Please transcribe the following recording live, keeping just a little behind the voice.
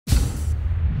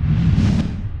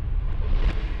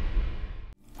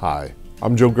Hi,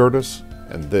 I'm Joe Gerdes,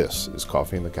 and this is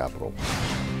Coffee in the Capitol.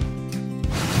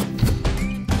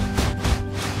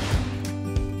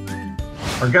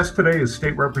 Our guest today is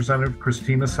State Representative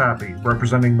Christina Sappey,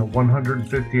 representing the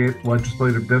 158th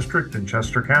Legislative District in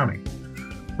Chester County.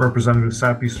 Representative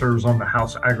Sappey serves on the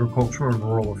House Agriculture and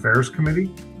Rural Affairs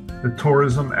Committee, the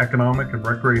Tourism, Economic and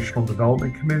Recreational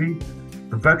Development Committee,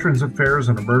 the Veterans Affairs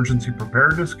and Emergency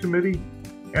Preparedness Committee,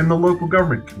 and the Local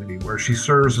Government Committee, where she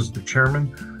serves as the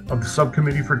chairman of the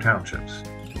Subcommittee for Townships.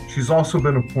 She's also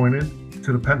been appointed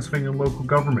to the Pennsylvania Local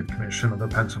Government Commission of the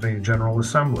Pennsylvania General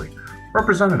Assembly.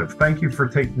 Representative, thank you for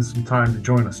taking some time to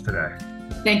join us today.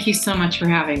 Thank you so much for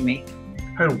having me.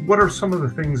 What are some of the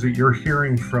things that you're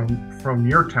hearing from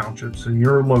your townships and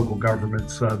your local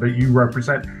governments that you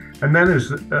represent? And then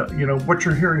what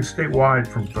you're hearing statewide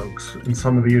from folks and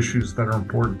some of the issues that are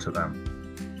important to them.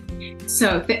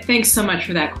 So thanks so much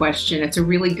for that question. It's a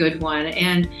really good one.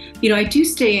 And, I do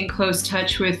stay in close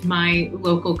touch with my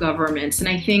local governments. And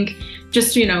I think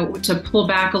just, to pull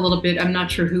back a little bit, I'm not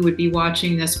sure who would be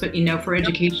watching this, but, for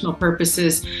educational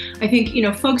purposes, I think,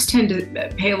 folks tend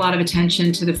to pay a lot of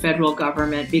attention to the federal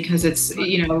government because it's,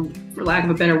 for lack of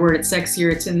a better word, it's sexier,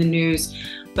 it's in the news.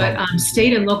 But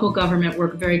state and local government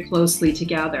work very closely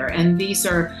together. And these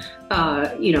are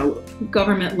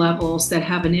government levels that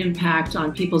have an impact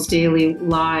on people's daily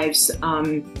lives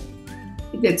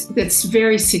that's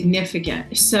very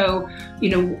significant. So,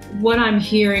 what I'm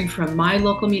hearing from my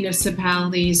local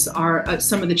municipalities are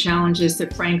some of the challenges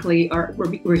that, frankly,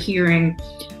 we're hearing,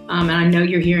 and I know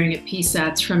you're hearing at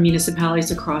PSATS from municipalities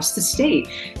across the state.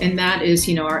 And that is,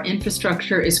 our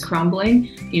infrastructure is crumbling.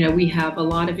 We have a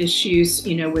lot of issues,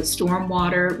 with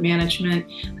stormwater management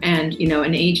and,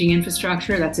 an aging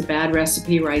infrastructure. That's a bad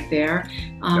recipe right there.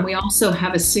 We also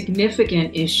have a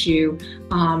significant issue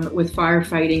with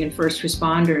firefighting and first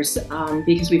responders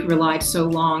because we've relied so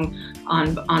long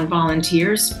on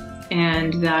volunteers.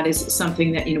 And that is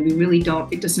something that, we really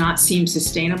it does not seem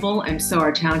sustainable. And so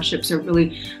our townships are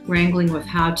really wrangling with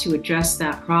how to address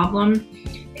that problem.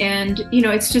 And,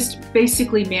 it's just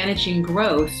basically managing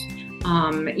growth.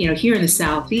 Here in the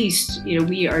Southeast,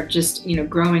 we are just,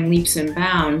 growing leaps and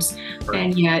bounds.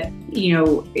 And yet,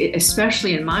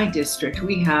 especially in my district,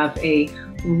 we have a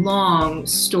long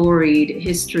storied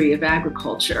history of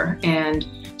agriculture. And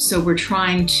so we're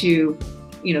trying to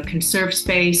conserve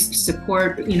space,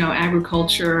 support,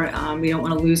 agriculture. We don't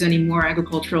want to lose any more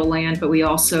agricultural land, but we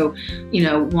also,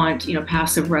 want,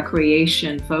 passive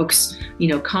recreation. Folks,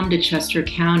 come to Chester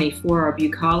County for our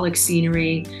bucolic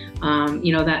scenery.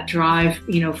 That drive,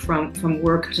 from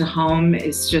work to home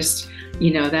is just,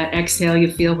 that exhale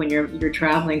you feel when you're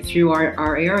traveling through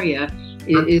our area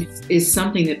is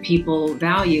something that people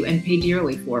value and pay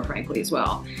dearly for, frankly, as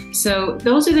well. So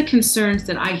those are the concerns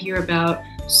that I hear about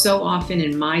so often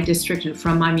in my district and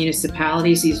from my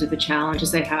municipalities. These are the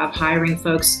challenges they have hiring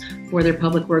folks for their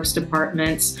public works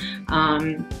departments,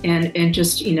 and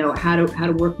just how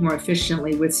to work more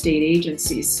efficiently with state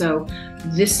agencies. So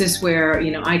this is where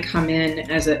I come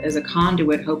in as a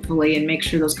conduit, hopefully, and make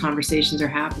sure those conversations are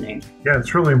happening. Yeah,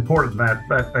 it's really important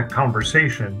that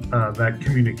conversation, that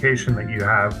communication that you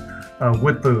have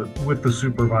with the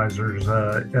supervisors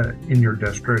in your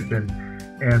district.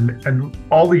 And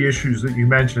all the issues that you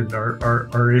mentioned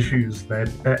are issues that,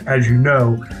 as you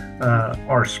know,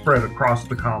 are spread across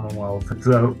the Commonwealth.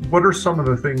 So what are some of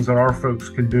the things that our folks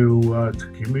can do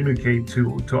to communicate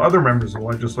to other members of the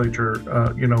legislature,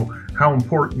 how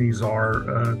important these are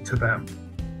to them?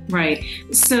 Right.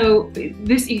 So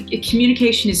this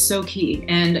communication is so key.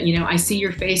 And, I see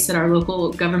your face at our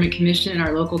local government commission and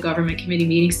our local government committee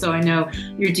meetings. So I know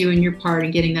you're doing your part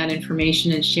in getting that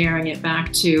information and sharing it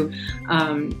back to,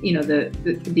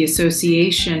 the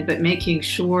association, but making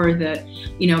sure that,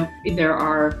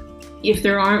 if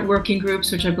there aren't working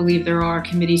groups, which I believe there are,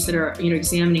 committees that are,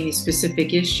 examining these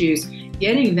specific issues,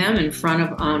 getting them in front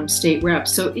of state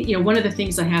reps. So, one of the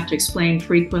things I have to explain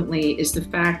frequently is the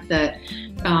fact that,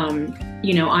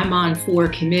 I'm on 4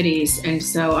 committees, and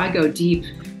so I go deep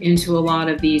into a lot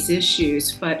of these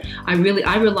issues, but I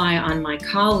rely on my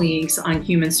colleagues on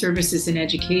human services and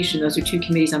education. Those are 2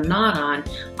 committees I'm not on.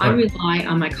 I rely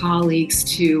on my colleagues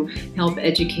to help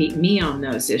educate me on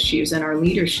those issues and our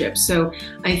leadership. So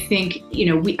I think,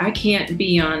 I can't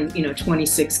be on,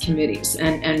 26 committees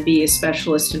and be a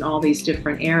specialist in all these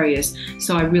different areas.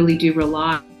 So I really do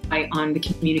rely on the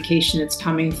communication that's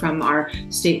coming from our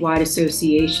statewide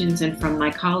associations and from my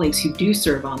colleagues who do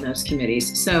serve on those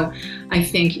committees. So I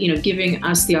think, giving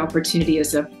us the opportunity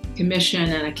as a commission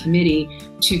and a committee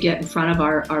to get in front of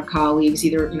our colleagues,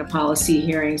 either in policy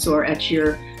hearings or at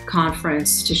your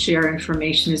conference, to share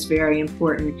information is very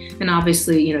important. And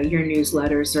obviously, your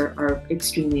newsletters are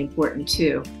extremely important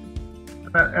too.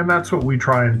 And that's what we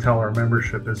try and tell our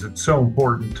membership, is it's so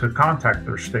important to contact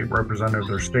their state representative,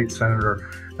 their state senator,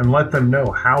 and let them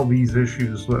know how these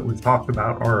issues that we've talked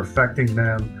about are affecting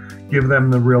them, give them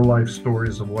the real life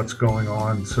stories of what's going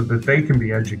on so that they can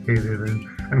be educated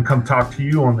and come talk to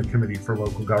you on the Committee for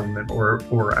Local Government or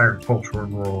Agriculture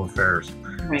and Rural Affairs.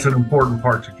 Right. It's an important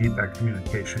part to keep that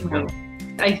communication going.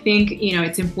 I think,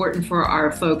 it's important for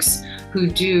our folks who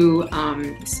do,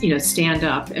 stand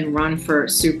up and run for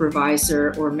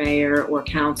supervisor or mayor or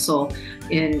council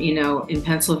in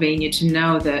Pennsylvania to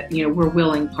know that, we're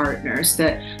willing partners,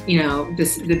 that,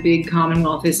 the big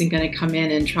Commonwealth isn't going to come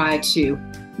in and try to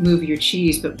move your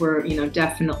cheese, but we're,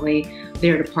 definitely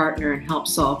there to partner and help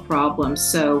solve problems.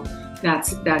 So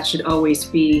that should always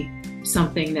be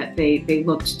something that they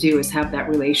look to do, is have that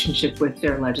relationship with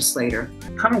their legislator.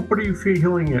 Kind of, what are you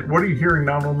feeling? What are you hearing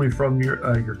not only from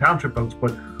your township folks,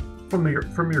 but from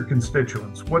your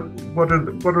constituents? What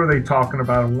are they talking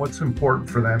about, and what's important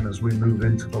for them as we move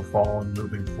into the fall and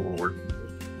moving forward?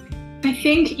 I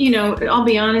think, I'll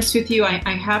be honest with you, I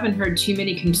haven't heard too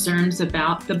many concerns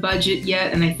about the budget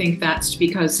yet, and I think that's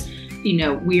because,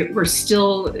 we're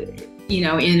still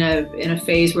in a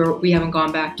phase where we haven't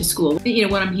gone back to school.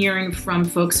 What I'm hearing from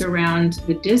folks around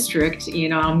the district, I'm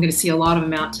going to see a lot of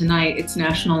them out tonight. It's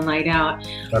National Night Out.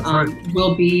 That's right.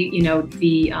 Will be,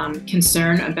 the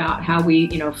concern about how we,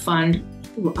 fund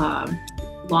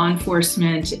law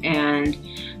enforcement and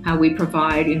how we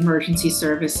provide emergency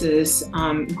services.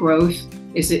 Growth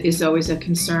is always a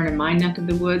concern in my neck of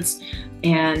the woods,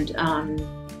 and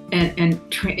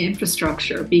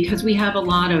infrastructure, because we have a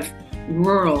lot of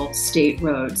rural state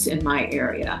roads in my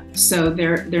area, so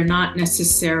they're not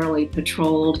necessarily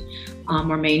patrolled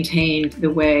or maintained the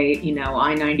way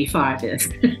I-95 is.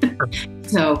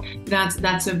 So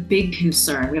that's a big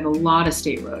concern. We have a lot of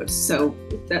state roads, so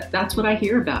that's what I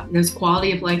hear about. Those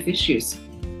quality of life issues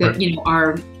that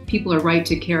our people are right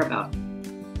to care about.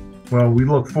 Well, we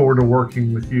look forward to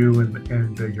working with you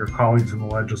and your colleagues in the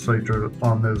legislature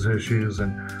on those issues.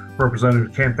 And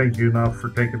Representative, can't thank you enough for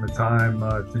taking the time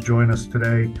to join us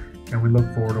today, and we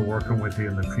look forward to working with you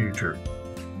in the future.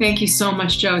 Thank you so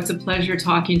much, Joe. It's a pleasure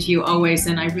talking to you always,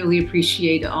 and I really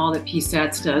appreciate all that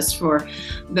PSATS does for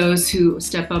those who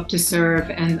step up to serve,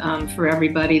 and for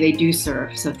everybody they do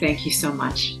serve. So thank you so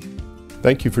much.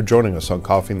 Thank you for joining us on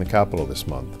Coffee in the Capitol this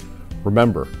month.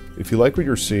 Remember, if you like what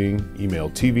you're seeing,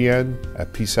 email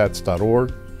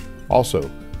tvn@psats.org. Also,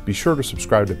 be sure to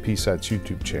subscribe to PSAT's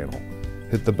YouTube channel.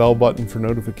 Hit the bell button for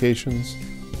notifications,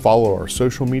 follow our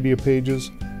social media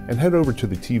pages, and head over to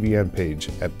the TVN page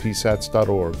at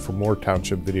psats.org for more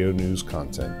township video news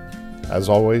content. As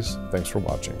always, thanks for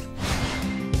watching.